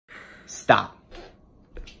Stop.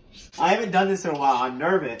 I haven't done this in a while. I'm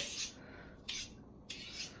nervous.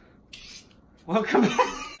 Welcome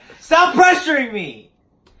back. Stop pressuring me.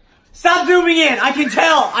 Stop zooming in. I can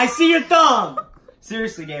tell. I see your thumb.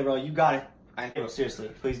 Seriously, Gabriel, you got it. Gabriel, seriously,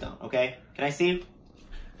 please don't. Okay? Can I see you?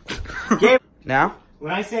 Gabriel. Now?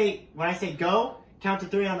 When I say go, count to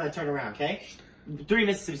 3. I'm gonna turn around. Okay? 3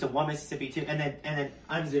 Mississippi, so 1 Mississippi, 2, and then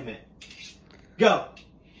unzoom it. Go.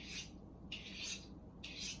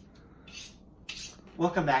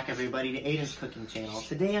 Welcome back, everybody, to Aiden's cooking channel.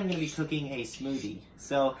 Today I'm going to be cooking a smoothie.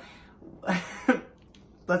 So,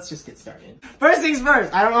 let's just get started. First things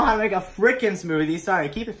first, I don't know how to make a frickin' smoothie. Sorry,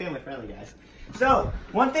 keep it family friendly, guys. So,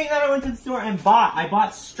 one thing that I went to the store and I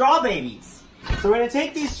bought straw babies. So we're going to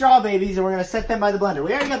take these straw babies and we're going to set them by the blender.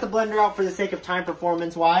 We already got the blender out for the sake of time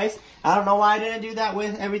performance-wise. I don't know why I didn't do that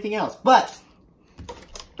with everything else. But,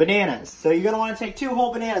 bananas. So you're going to want to take 2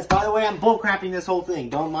 whole bananas. By the way, I'm bull crapping this whole thing.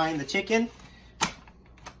 Don't mind the chicken.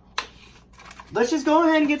 Let's just go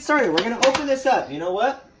ahead and get started. We're going to open this up. You know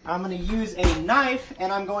what? I'm going to use a knife and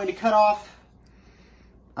I'm going to cut off.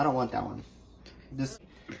 I don't want that one.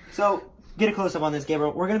 So, get a close-up on this,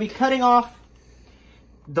 Gabriel. We're going to be cutting off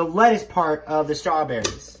the lettuce part of the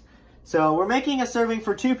strawberries. So, we're making a serving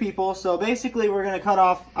for 2 people. So, basically, we're going to cut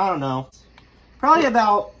off, I don't know, probably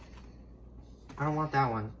about, I don't want that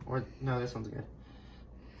one. Or, no, this one's good.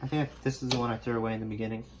 I think this is the one I threw away in the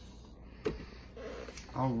beginning.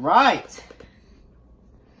 All right.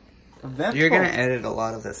 Eventful. You're going to edit a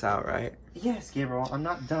lot of this out, right? Yes, Gabriel. I'm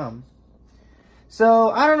not dumb. So,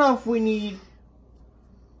 I don't know if we need...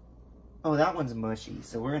 Oh, that one's mushy,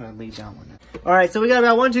 so we're going to leave that one. Alright, so we got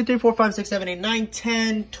about 1, 2, 3, 4, 5, 6, 7, 8, 9,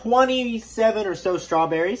 10, 27 or so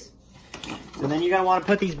strawberries. So then you're going to want to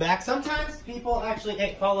put these back. Sometimes people actually...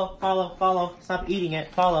 Hey, follow. Stop eating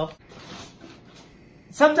it. Follow.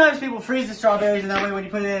 Sometimes people freeze the strawberries, and that way when you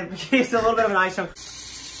put it in, it gives a little bit of an ice chunk.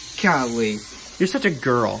 Golly. You're such a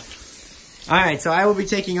girl. Alright, so I will be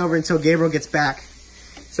taking over until Gabriel gets back.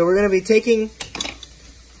 So we're going to be taking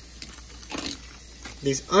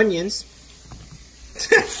these onions.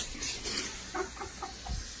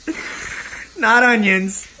 Not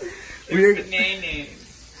onions. We're bananas.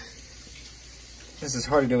 This is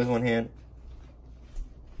hard to do with one hand.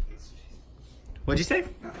 What'd you say?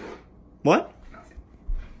 Nothing. What? Nothing.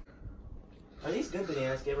 Are these good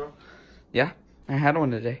bananas, Gabriel? Yeah, I had one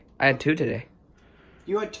today. I had 2 today.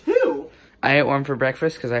 You had 2? I ate one for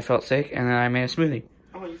breakfast because I felt sick, and then I made a smoothie.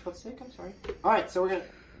 Oh, you felt sick? I'm sorry. Alright, so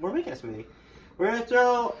we're making a smoothie. We're gonna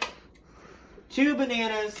throw 2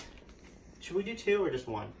 bananas. Should we do 2 or just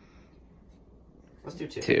 1? Let's do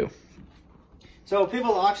 2. 2. So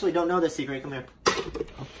people actually don't know this secret. Come here.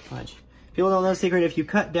 Oh, fudge. People don't know the secret. If you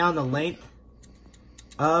cut down the length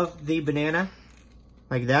of the banana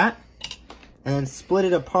like that and then split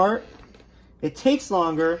it apart, it takes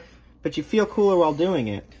longer, but you feel cooler while doing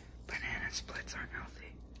it. Banana splits aren't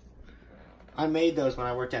healthy. I made those when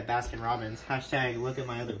I worked at Baskin-Robbins. Hashtag look at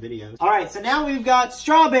my other videos. Alright, so now we've got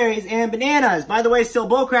strawberries and bananas. By the way, still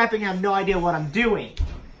bullcrapping. I have no idea what I'm doing.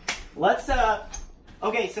 Let's,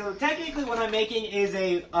 okay, so technically what I'm making is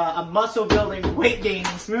a muscle building, weight gaining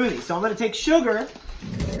smoothie. So I'm going to take sugar.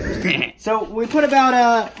 So we put about,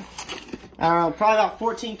 I don't know, probably about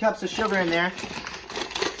 14 cups of sugar in there.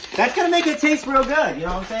 That's going to make it taste real good, you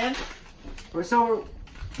know what I'm saying? So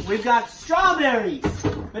we've got strawberries,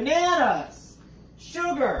 bananas,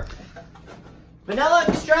 sugar, vanilla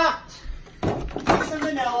extract, mix some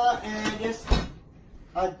vanilla, and just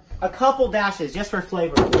a couple dashes just for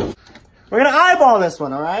flavor. We're going to eyeball this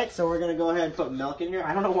one, all right? So we're going to go ahead and put milk in here.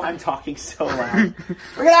 I don't know why I'm talking so loud.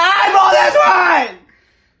 We're going to eyeball this one!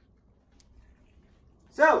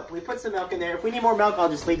 So we put some milk in there. If we need more milk, I'll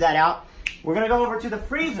just leave that out. We're going to go over to the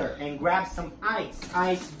freezer and grab some ice.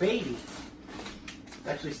 Ice, baby. It's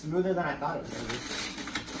actually smoother than I thought it was going to be.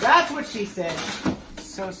 That's what she said.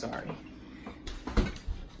 So sorry.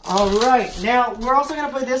 All right. Now, we're also going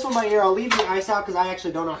to put this one by here. I'll leave the ice out because I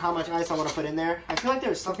actually don't know how much ice I want to put in there. I feel like there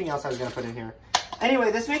was something else I was going to put in here.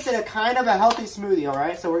 Anyway, this makes it a kind of a healthy smoothie, all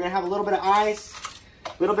right? So we're going to have a little bit of ice,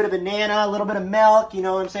 a little bit of banana, a little bit of milk, you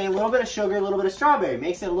know what I'm saying? A little bit of sugar, a little bit of strawberry.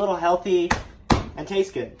 Makes it a little healthy and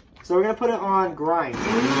tastes good. So we're going to put it on grind.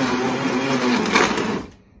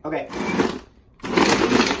 Okay.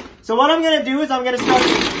 So what I'm going to do is I'm going to start...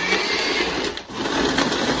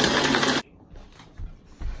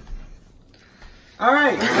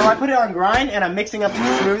 Alright, so I put it on grind and I'm mixing up the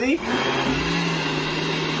smoothie.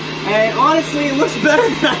 And honestly, it looks better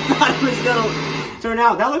than I thought it was going to turn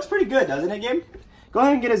out. That looks pretty good, doesn't it, Gabe? Go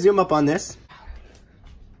ahead and get a zoom up on this.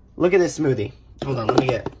 Look at this smoothie. Hold on, let me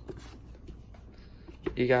get it.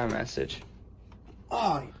 You got a message.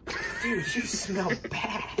 Oh, Dude, you smell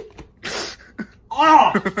bad.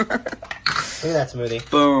 Oh! Look at that smoothie.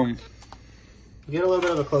 Boom. Get a little bit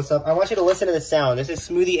of a close-up. I want you to listen to the sound. This is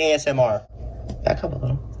Smoothie ASMR. Back up a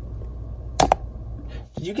little.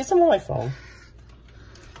 Did you get some on my phone?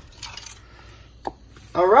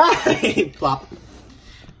 All right. Plop.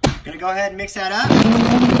 Gonna go ahead and mix that up.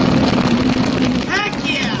 Heck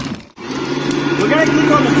yeah! We're gonna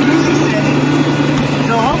click on the smoothie setting.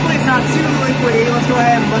 So hopefully it's not too liquidy. Let's go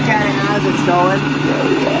ahead and look at it as it's going.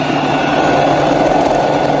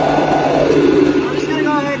 So I'm just gonna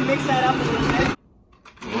go ahead and mix that up a little bit.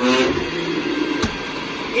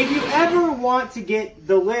 If you ever want to get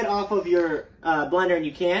the lid off of your blender and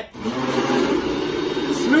you can't,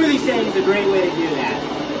 smoothie setting is a great way to do that.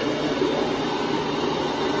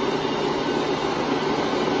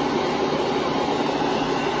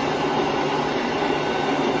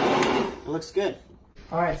 It looks good.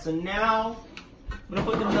 Alright, so now I'm going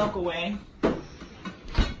to put the milk away.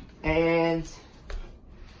 And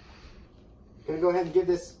I'm going to go ahead and give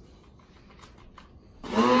this...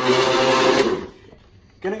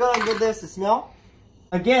 Gonna go and give this a smell.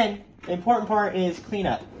 Again, the important part is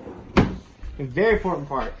cleanup. A very important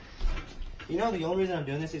part. You know, the only reason I'm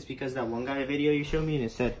doing this is because that one guy video you showed me and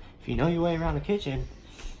it said, if you know your way around the kitchen,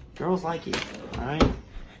 girls like you. Alright?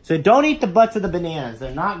 So don't eat the butts of the bananas.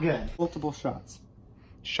 They're not good. Multiple shots.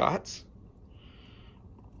 Shots?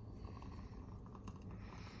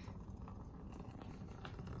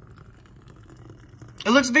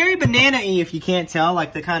 It looks very banana-y if you can't tell,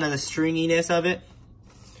 like the kind of the stringiness of it.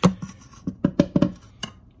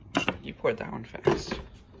 You poured that one fast.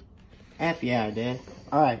 F yeah, I did.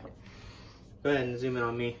 Alright. Go ahead and zoom in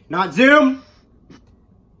on me. Not zoom!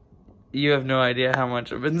 You have no idea how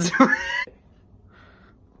much I've been zooming.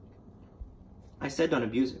 I said don't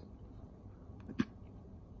abuse it.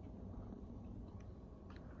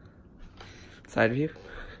 Side view?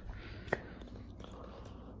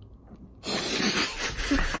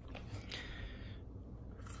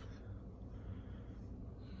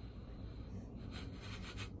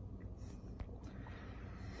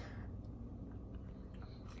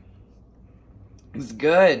 It's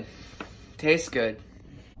good. Tastes good.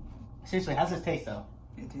 Seriously, how's this taste though?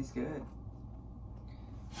 It tastes good.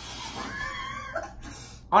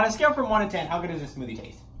 On a scale from 1 to 10, how good does this smoothie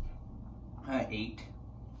taste? 8.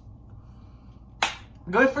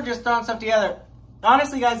 Good for just throwing stuff together.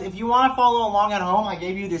 Honestly, guys, if you want to follow along at home, I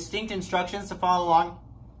gave you distinct instructions to follow along.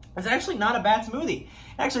 It's actually not a bad smoothie. It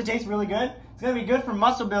actually tastes really good. It's going to be good for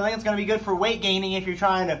muscle building. It's going to be good for weight gaining if you're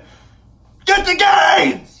trying to get the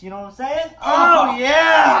gains! You know what I'm saying? Oh,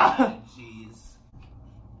 yeah! Jeez.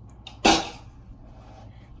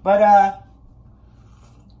 But,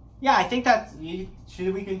 yeah, I think that's...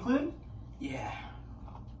 Should we conclude? Yeah.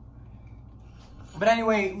 But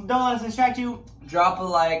anyway, don't let us distract you. Drop a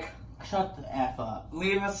like. Shut the F up.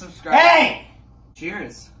 Leave a subscribe. Hey!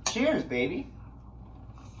 Cheers. Cheers, baby.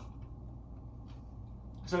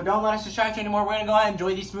 So don't let us distract you anymore. We're going to go ahead and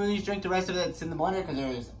enjoy these smoothies, drink the rest of it that's in the blender because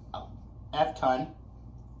there is a F-ton.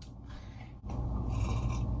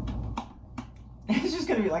 It's just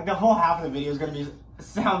going to be like the whole half of the video is going to be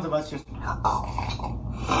sounds of us just... Do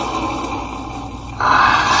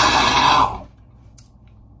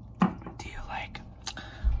you like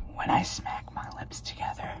when I smack my lips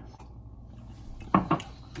together?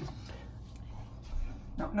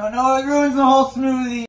 No, it ruins the whole smoothie.